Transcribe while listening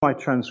My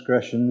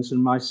transgressions,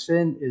 and my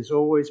sin is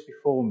always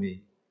before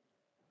me.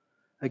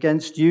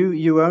 Against you,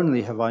 you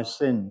only have I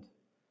sinned,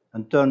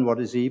 and done what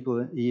is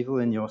evil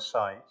in your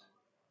sight.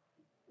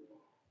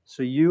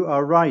 So you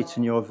are right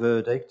in your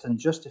verdict, and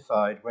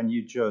justified when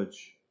you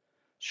judge.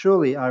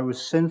 Surely I was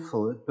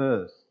sinful at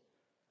birth,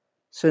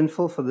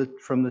 sinful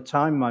from the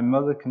time my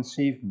mother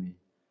conceived me.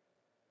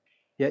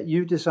 Yet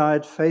you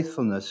desired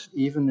faithfulness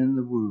even in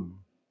the womb.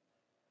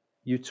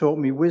 You taught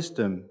me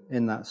wisdom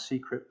in that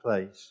secret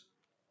place.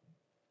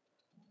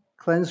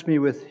 Cleanse me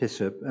with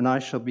hyssop, and I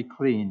shall be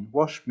clean.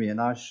 Wash me, and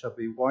I shall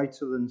be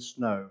whiter than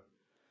snow.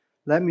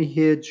 Let me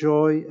hear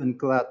joy and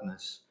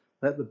gladness.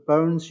 Let the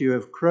bones you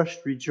have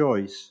crushed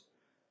rejoice.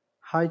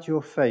 Hide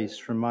your face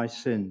from my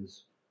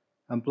sins,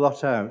 and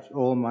blot out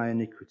all my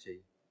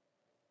iniquity.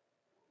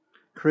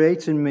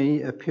 Create in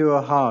me a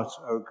pure heart,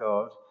 O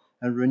God,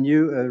 and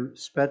renew a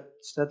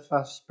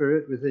steadfast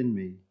spirit within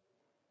me.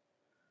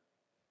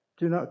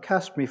 Do not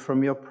cast me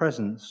from your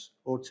presence,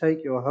 or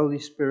take your Holy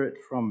Spirit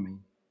from me.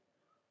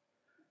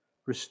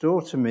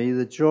 Restore to me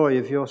the joy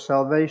of your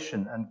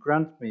salvation, and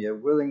grant me a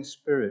willing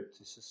spirit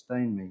to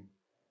sustain me.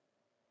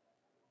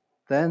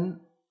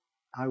 Then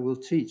I will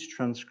teach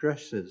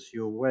transgressors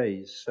your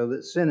ways, so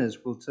that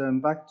sinners will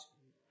turn back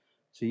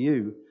to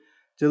you.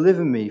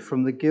 Deliver me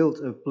from the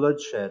guilt of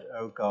bloodshed,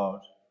 O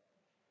God.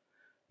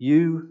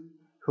 You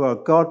who are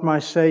God my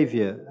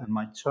Saviour, and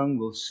my tongue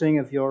will sing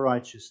of your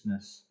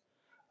righteousness.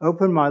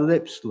 Open my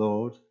lips,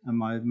 Lord, and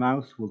my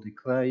mouth will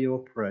declare your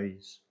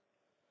praise.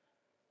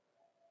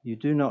 You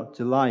do not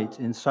delight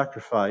in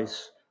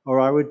sacrifice,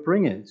 or I would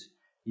bring it.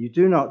 You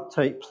do not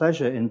take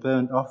pleasure in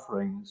burnt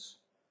offerings.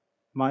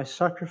 My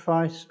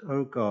sacrifice,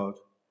 O God,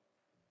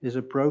 is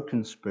a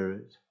broken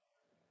spirit.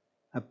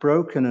 A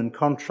broken and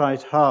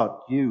contrite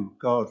heart you,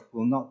 God,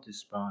 will not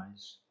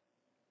despise.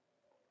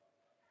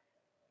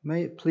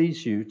 May it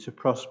please you to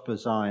prosper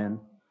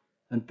Zion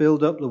and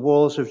build up the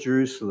walls of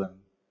Jerusalem.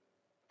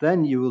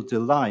 Then you will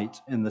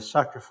delight in the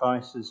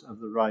sacrifices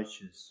of the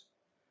righteous,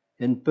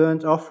 in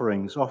burnt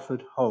offerings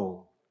offered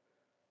whole.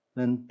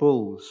 Then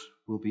bulls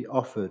will be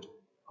offered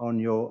on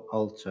your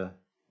altar.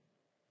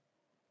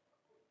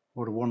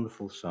 What a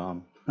wonderful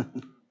psalm.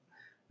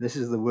 This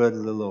is the word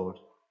of the Lord.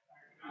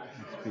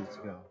 Thanks be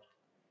to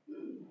God.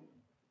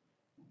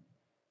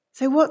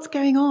 So what's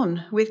going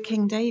on with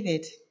King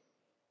David?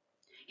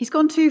 He's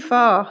gone too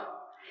far.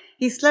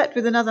 He slept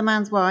with another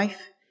man's wife,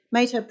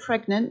 made her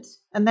pregnant,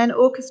 and then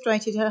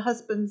orchestrated her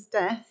husband's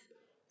death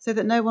so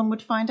that no one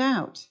would find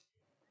out.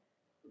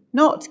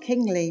 Not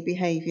kingly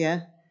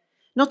behaviour,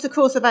 not a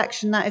course of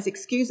action that is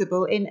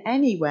excusable in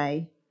any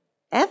way,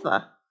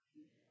 ever.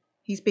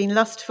 He's been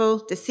lustful,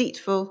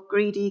 deceitful,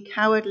 greedy,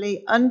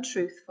 cowardly,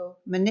 untruthful,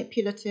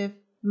 manipulative,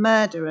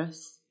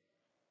 murderous.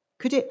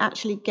 Could it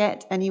actually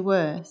get any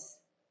worse?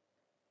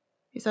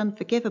 It's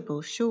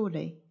unforgivable,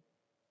 surely.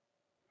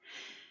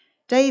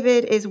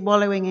 David is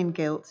wallowing in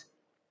guilt.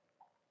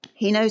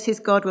 He knows his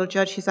God will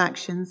judge his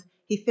actions.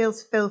 He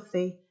feels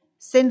filthy,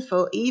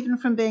 sinful, even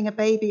from being a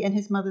baby in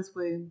his mother's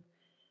womb.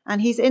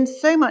 And he's in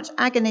so much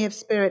agony of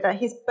spirit that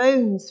his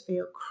bones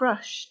feel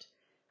crushed.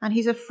 And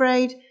he's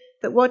afraid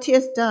that what he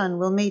has done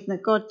will mean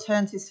that God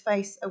turns his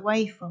face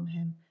away from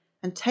him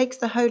and takes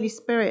the Holy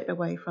Spirit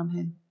away from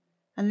him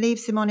and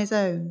leaves him on his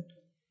own.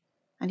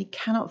 And he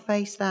cannot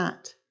face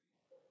that.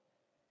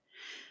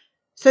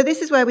 So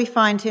this is where we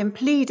find him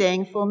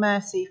pleading for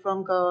mercy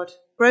from God,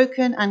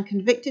 broken and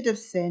convicted of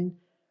sin,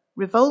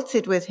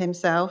 revolted with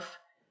himself,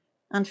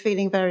 and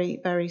feeling very,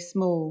 very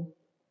small.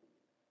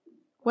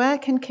 Where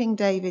can King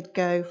David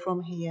go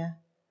from here?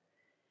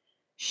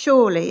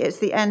 Surely it's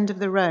the end of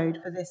the road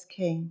for this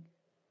king.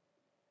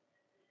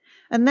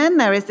 And then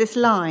there is this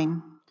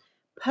line,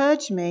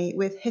 "Purge me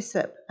with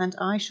hyssop and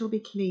I shall be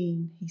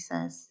clean," he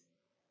says.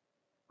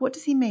 What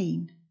does he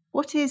mean?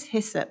 What is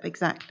hyssop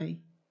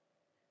exactly?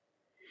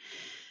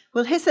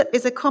 Well, hyssop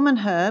is a common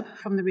herb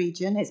from the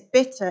region. It's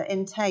bitter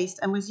in taste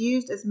and was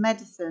used as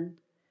medicine,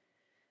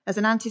 as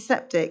an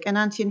antiseptic, an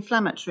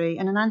anti-inflammatory,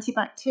 and an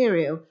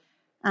antibacterial,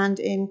 and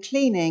in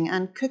cleaning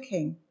and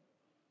cooking.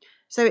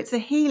 So it's a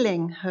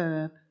healing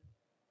herb.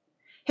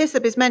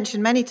 Hyssop is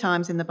mentioned many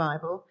times in the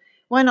Bible.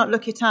 Why not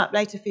look it up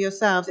later for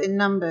yourselves in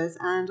Numbers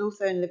and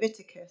also in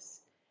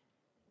Leviticus?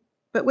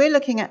 But we're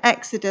looking at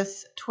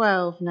Exodus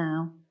 12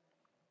 now.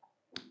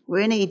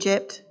 We're in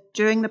Egypt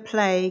during the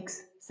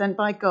plagues sent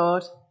by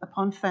God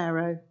upon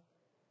Pharaoh.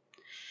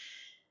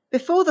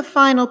 Before the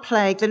final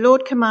plague, the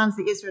Lord commands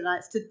the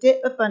Israelites to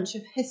dip a bunch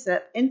of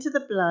hyssop into the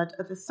blood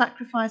of the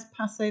sacrificed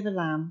Passover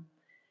lamb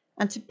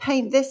and to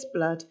paint this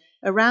blood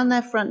around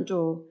their front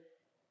door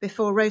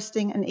before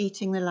roasting and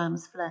eating the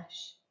lamb's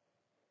flesh.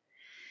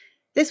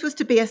 This was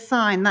to be a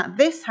sign that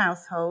this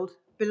household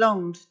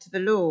belonged to the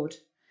Lord,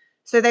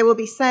 so they will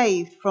be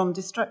saved from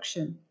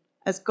destruction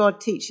as God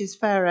teaches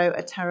Pharaoh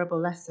a terrible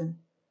lesson.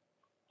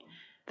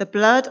 The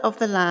blood of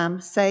the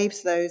lamb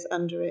saves those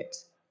under it,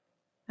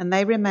 and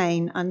they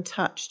remain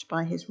untouched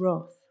by his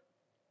wrath.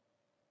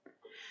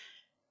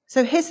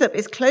 So hyssop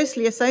is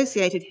closely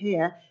associated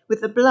here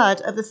with the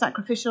blood of the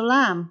sacrificial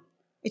lamb.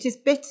 It is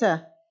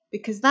bitter,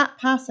 because that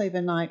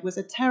Passover night was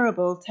a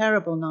terrible,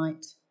 terrible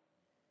night.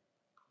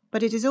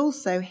 But it is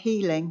also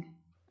healing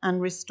and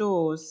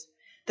restores,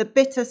 the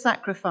bitter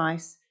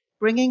sacrifice,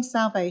 bringing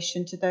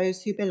salvation to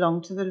those who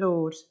belong to the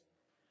Lord.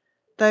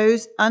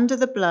 Those under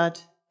the blood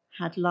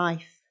had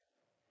life.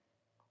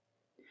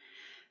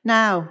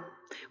 Now,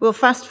 we'll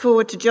fast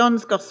forward to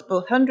John's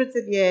Gospel hundreds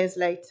of years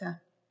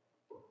later.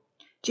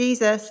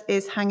 Jesus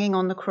is hanging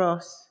on the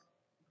cross.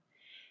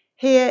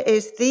 Here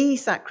is the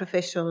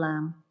sacrificial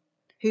lamb,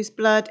 whose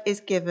blood is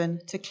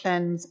given to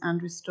cleanse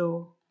and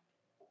restore.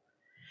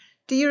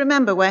 Do you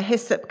remember where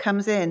hyssop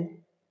comes in?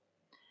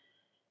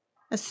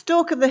 A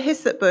stalk of the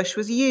hyssop bush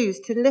was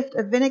used to lift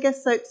a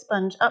vinegar-soaked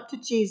sponge up to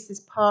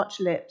Jesus' parched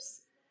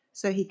lips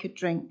so he could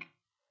drink.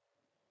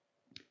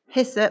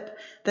 Hyssop,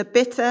 the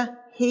bitter,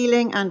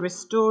 healing and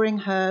restoring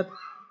herb,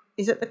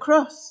 is at the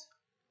cross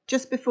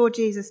just before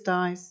Jesus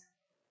dies.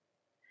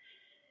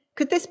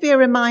 Could this be a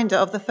reminder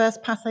of the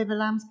first Passover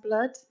lamb's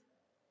blood?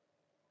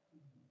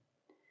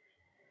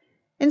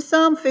 In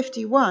Psalm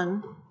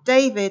 51,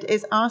 David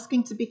is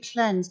asking to be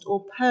cleansed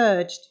or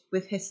purged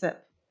with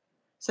hyssop,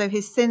 so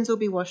his sins will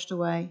be washed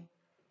away.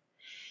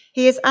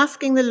 He is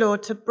asking the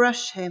Lord to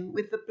brush him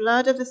with the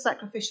blood of the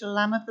sacrificial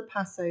lamb of the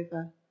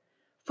Passover,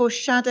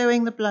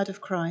 foreshadowing the blood of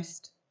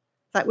Christ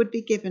that would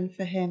be given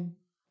for him.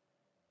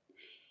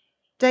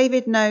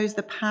 David knows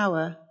the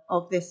power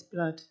of this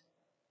blood.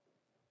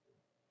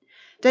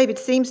 David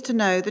seems to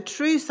know the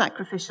true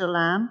sacrificial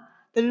lamb,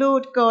 the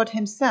Lord God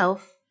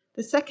himself,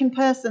 the second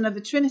person of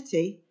the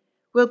Trinity,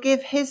 will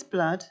give his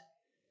blood,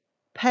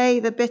 pay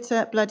the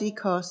bitter, bloody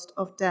cost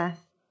of death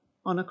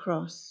on a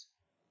cross.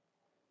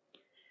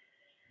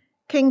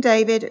 King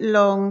David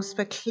longs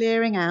for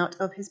clearing out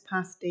of his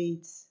past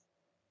deeds.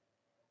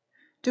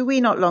 Do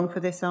we not long for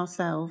this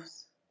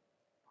ourselves?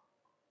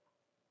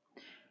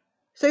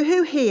 So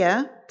who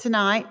here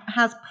tonight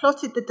has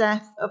plotted the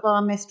death of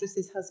our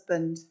mistress's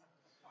husband?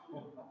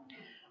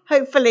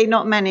 Hopefully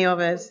not many of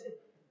us.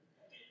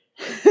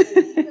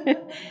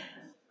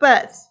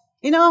 But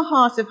in our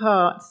heart of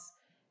hearts,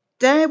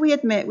 dare we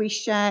admit we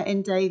share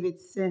in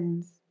David's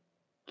sins?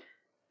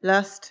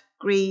 Lust,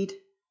 greed,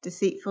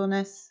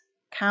 deceitfulness,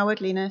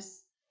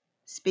 cowardliness,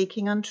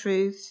 speaking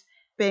untruths,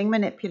 being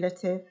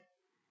manipulative,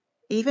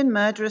 even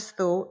murderous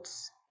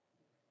thoughts.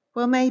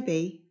 Well,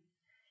 maybe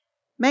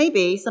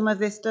some of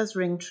this does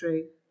ring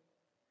true.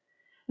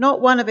 Not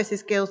one of us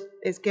is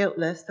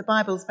guiltless. The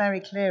Bible's very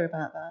clear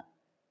about that.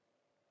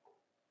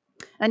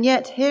 And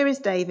yet here is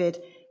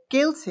David,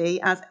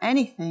 guilty as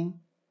anything,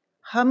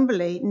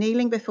 humbly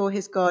kneeling before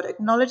his God,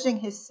 acknowledging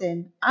his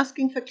sin,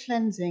 asking for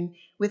cleansing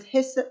with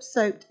hyssop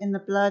soaked in the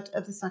blood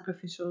of the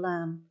sacrificial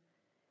lamb.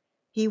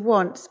 He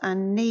wants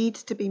and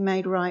needs to be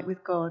made right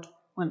with God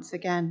once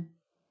again.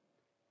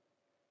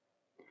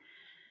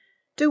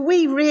 Do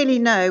we really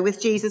know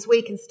with Jesus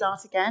we can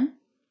start again?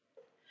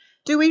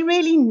 Do we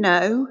really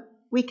know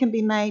we can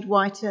be made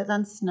whiter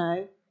than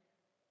snow?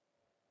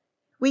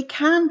 We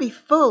can be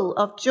full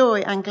of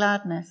joy and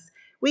gladness.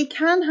 We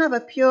can have a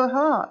pure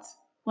heart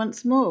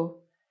once more.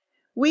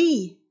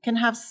 We can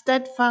have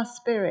steadfast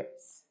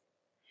spirits.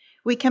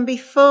 We can be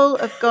full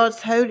of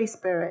God's Holy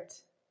Spirit.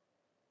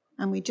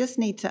 And we just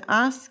need to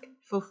ask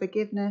for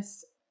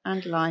forgiveness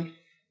and life.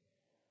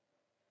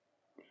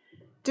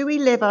 Do we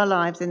live our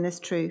lives in this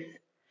truth?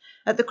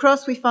 At the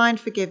cross we find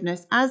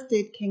forgiveness, as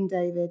did King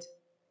David.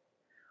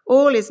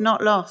 All is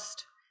not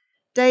lost.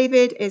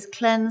 David is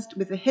cleansed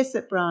with the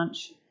hyssop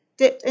branch,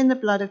 dipped in the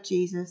blood of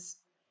Jesus,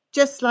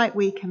 just like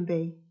we can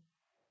be.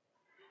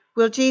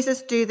 Will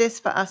Jesus do this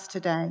for us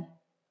today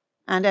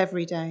and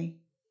every day?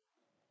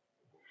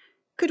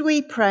 Could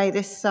we pray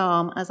this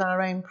psalm as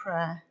our own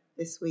prayer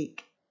this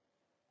week?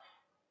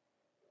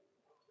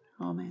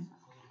 Amen.